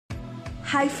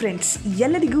Hi friends,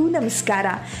 ಎಲ್ಲರಿಗೂ ನಮಸ್ಕಾರ.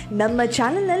 ನಮ್ಮ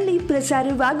ಚಾನಲ್ನಲ್ಲಿ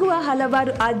ಪ್ರಸಾರವಾಗುವ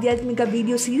ಹಲವಾರು ಆಧ್ಯಾತ್ಮಿಕ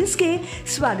ವಿಡಿಯೋ ಸೀರೀಸ್ಗೆ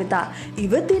ಸ್ವಾಗತ.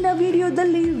 ಇವತ್ತಿನ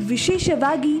ವಿಡಿಯೋದಲ್ಲಿ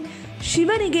ವಿಶೇಷವಾಗಿ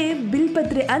ಶಿವನಿಗೆ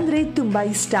ಬಿಲ್ಪತ್ರೆ ಅಂದರೆ ತುಂಬ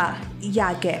ಇಷ್ಟ.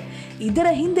 ಯಾಕೆ? ಇದರ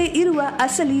ಹಿಂದೆ ಇರುವ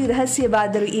ಅಸಲಿ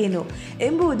ರಹಸ್ಯವಾದರೂ ಏನು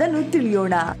ಎಂಬುದನ್ನು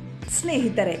ತಿಳಿಯೋಣ.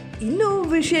 ಸ್ನೇಹಿತರೆ, ಇನ್ನು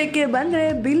ವಿಷಯಕ್ಕೆ ಬಂದರೆ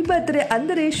ಬಿಲ್ಪತ್ರೆ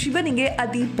ಅಂದರೆ ಶಿವನಿಗೆ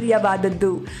ಅತಿ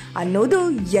ಪ್ರಿಯವಾದದ್ದು ಅನ್ನೋದು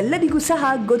ಎಲ್ಲರಿಗೂ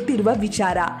ಸಹ ಗೊತ್ತಿರುವ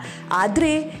ವಿಚಾರ.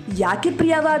 ಆದರೆ ಯಾಕೆ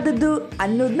ಪ್ರಿಯವಾದದ್ದು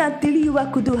ಅನ್ನೋದನ್ನ ತಿಳಿಯುವ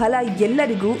ಕುತೂಹಲ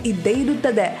ಎಲ್ಲರಿಗೂ ಇದ್ದೇ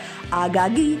ಇರುತ್ತದೆ.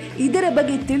 ಹಾಗಾಗಿ ಇದರ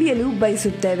ಬಗ್ಗೆ ತಿಳಿಯಲು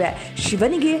ಬಯಸುತ್ತೇವೆ.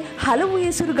 ಶಿವನಿಗೆ ಹಲವು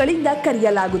ಹೆಸರುಗಳಿಂದ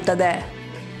ಕರೆಯಲಾಗುತ್ತದೆ.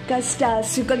 ಕಷ್ಟ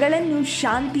ಸುಖಗಳನ್ನು,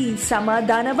 ಶಾಂತಿ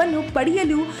ಸಮಾಧಾನವನ್ನು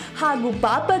ಪಡೆಯಲು ಹಾಗೂ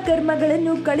ಪಾಪ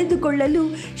ಕರ್ಮಗಳನ್ನು ಕಳೆದುಕೊಳ್ಳಲು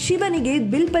ಶಿವನಿಗೆ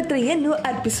ಬಿಲ್ಪತ್ರೆಯನ್ನು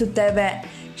ಅರ್ಪಿಸುತ್ತೇವೆ.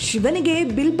 ಶಿವನಿಗೆ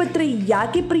ಬಿಲ್ಪತ್ರೆ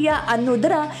ಯಾಕೆ ಪ್ರಿಯ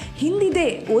ಅನ್ನೋದರ ಹಿಂದಿದೆ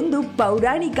ಒಂದು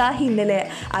ಪೌರಾಣಿಕ ಹಿನ್ನೆಲೆ.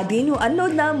 ಅದೇನು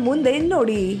ಅನ್ನೋದನ್ನ ಮುಂದೆ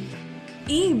ನೋಡಿ.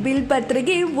 ಈ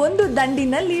ಬಿಲ್ಪತ್ರೆಗೆ ಒಂದು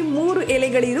ದಂಡಿನಲ್ಲಿ 3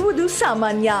 ಎಲೆಗಳಿರುವುದು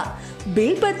ಸಾಮಾನ್ಯ.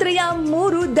 ಬಿಲ್ಪತ್ರೆಯ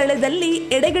 3 ದಳದಲ್ಲಿ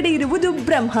ಎಡಗಡೆ ಇರುವುದು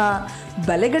ಬ್ರಹ್ಮ,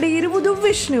 ಬಲಗಡೆ ಇರುವುದು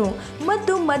ವಿಷ್ಣು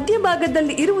ಮತ್ತು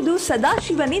ಮಧ್ಯಭಾಗದಲ್ಲಿ ಇರುವುದು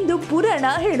ಸದಾಶಿವನೆಂದು ಪುರಾಣ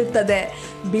ಹೇಳುತ್ತದೆ.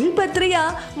 ಬಿಲ್ಪತ್ರೆಯ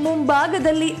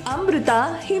ಮುಂಭಾಗದಲ್ಲಿ ಅಮೃತ,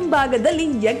 ಹಿಂಭಾಗದಲ್ಲಿ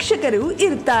ಯಕ್ಷಕರು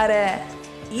ಇರ್ತಾರೆ.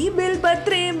 ಈ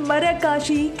ಬಿಲ್ಪತ್ರೆ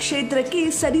ಮರಕಾಶಿ ಕ್ಷೇತ್ರಕ್ಕೆ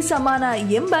ಸರಿಸಮಾನ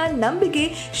ಎಂಬ ನಂಬಿಕೆ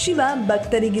ಶಿವ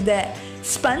ಭಕ್ತರಿಗಿದೆ.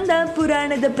 ಸ್ಪಂದ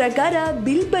ಪುರಾಣದ ಪ್ರಕಾರ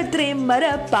ಬಿಲ್ಪತ್ರೆ ಮರ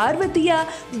ಪಾರ್ವತಿಯ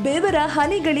ಬೆವರ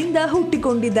ಹನಿಗಳಿಂದ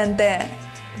ಹುಟ್ಟಿಕೊಂಡಿದ್ದಂತೆ.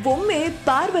 ಒಮ್ಮೆ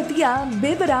ಪಾರ್ವತಿಯ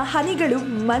ಬೆವರ ಹನಿಗಳು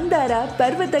ಮಂದಾರ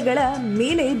ಪರ್ವತಗಳ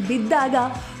ಮೇಲೆ ಬಿದ್ದಾಗ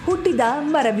ಹುಟ್ಟಿದ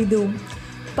ಮರವಿದು.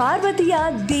 ಪಾರ್ವತಿಯ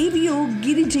ದೇವಿಯು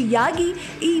ಗಿರಿಜೆಯಾಗಿ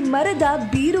ಈ ಮರದ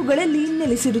ಬೀರುಗಳಲ್ಲಿ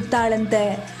ನೆಲೆಸಿರುತ್ತಾಳಂತೆ.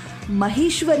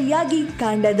 ಮಹೇಶ್ವರಿಯಾಗಿ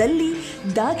ಕಾಂಡದಲ್ಲಿ,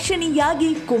 ದಾಕ್ಷಿಣಿಯಾಗಿ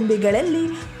ಕೊಂಬೆಗಳಲ್ಲಿ,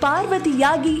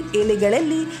 ಪಾರ್ವತಿಯಾಗಿ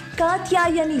ಎಲೆಗಳಲ್ಲಿ,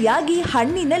 ಕಾತ್ಯಾಯನಿಯಾಗಿ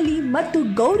ಹಣ್ಣಿನಲ್ಲಿ ಮತ್ತು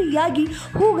ಗೌರಿಯಾಗಿ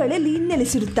ಹೂಗಳಲ್ಲಿ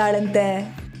ನೆಲೆಸಿರುತ್ತಾಳಂತೆ.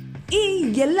 ಈ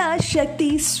ಎಲ್ಲ ಶಕ್ತಿ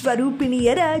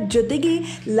ಸ್ವರೂಪಿಣಿಯರ ಜೊತೆಗೆ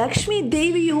ಲಕ್ಷ್ಮೀ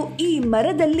ದೇವಿಯು ಈ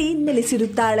ಮರದಲ್ಲಿ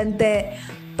ನೆಲೆಸಿರುತ್ತಾಳಂತೆ.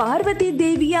 ಪಾರ್ವತಿ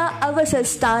ದೇವಿಯ ಆವಾಸ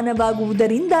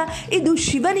ಸ್ಥಾನವಾಗುವುದರಿಂದ ಇದು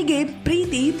ಶಿವನಿಗೆ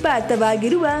ಪ್ರೀತಿ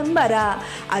ಪಾತ್ರವಾಗಿರುವ ಮರ.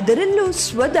 ಅದರಲ್ಲೂ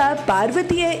ಸ್ವತಃ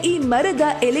ಪಾರ್ವತಿಯ ಈ ಮರದ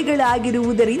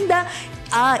ಎಲೆಗಳಾಗಿರುವುದರಿಂದ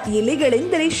ಆ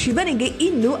ಎಲೆಗಳೆಂದರೆ ಶಿವನಿಗೆ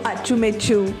ಇನ್ನೂ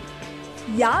ಅಚ್ಚುಮೆಚ್ಚು.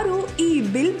 ಯಾರು ಈ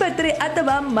ಬಿಲ್ಪತ್ರೆ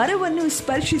ಅಥವಾ ಮರವನ್ನು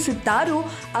ಸ್ಪರ್ಶಿಸುತ್ತಾರೋ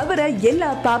ಅವರ ಎಲ್ಲ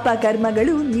ಪಾಪ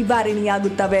ಕರ್ಮಗಳು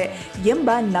ನಿವಾರಣೆಯಾಗುತ್ತವೆ ಎಂಬ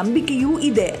ನಂಬಿಕೆಯೂ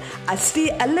ಇದೆ. ಅಷ್ಟೇ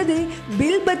ಅಲ್ಲದೆ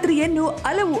ಬಿಲ್ಪತ್ರೆಯನ್ನು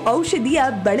ಹಲವು ಔಷಧಿಯ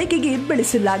ಬಳಕೆಗೆ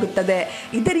ಬಳಸಲಾಗುತ್ತದೆ.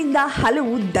 ಇದರಿಂದ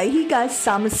ಹಲವು ದೈಹಿಕ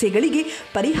ಸಮಸ್ಯೆಗಳಿಗೆ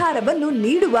ಪರಿಹಾರವನ್ನು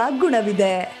ನೀಡುವ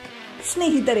ಗುಣವಿದೆ.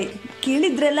 ಸ್ನೇಹಿತರೆ,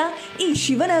 ಕೇಳಿದ್ರಲ್ಲ ಈ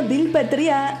ಶಿವನ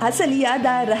ಬಿಲ್ಪತ್ರೆಯ ಅಸಲಿಯಾದ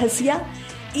ರಹಸ್ಯ.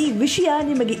 ಈ ವಿಷಯ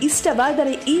ನಿಮಗೆ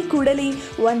ಇಷ್ಟವಾದರೆ ಈ ಕೂಡಲೇ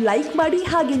ಒಂದು ಲೈಕ್ ಮಾಡಿ,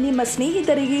 ಹಾಗೆ ನಿಮ್ಮ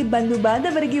ಸ್ನೇಹಿತರಿಗೆ, ಬಂಧು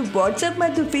ಬಾಂಧವರಿಗೆ ವಾಟ್ಸಪ್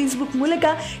ಮತ್ತು ಫೇಸ್ಬುಕ್ ಮೂಲಕ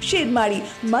ಶೇರ್ ಮಾಡಿ.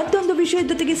 ಮತ್ತೊಂದು ವಿಷಯದ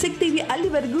ಜೊತೆಗೆ ಸಿಗ್ತೀವಿ.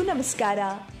 ಅಲ್ಲಿವರೆಗೂ ನಮಸ್ಕಾರ.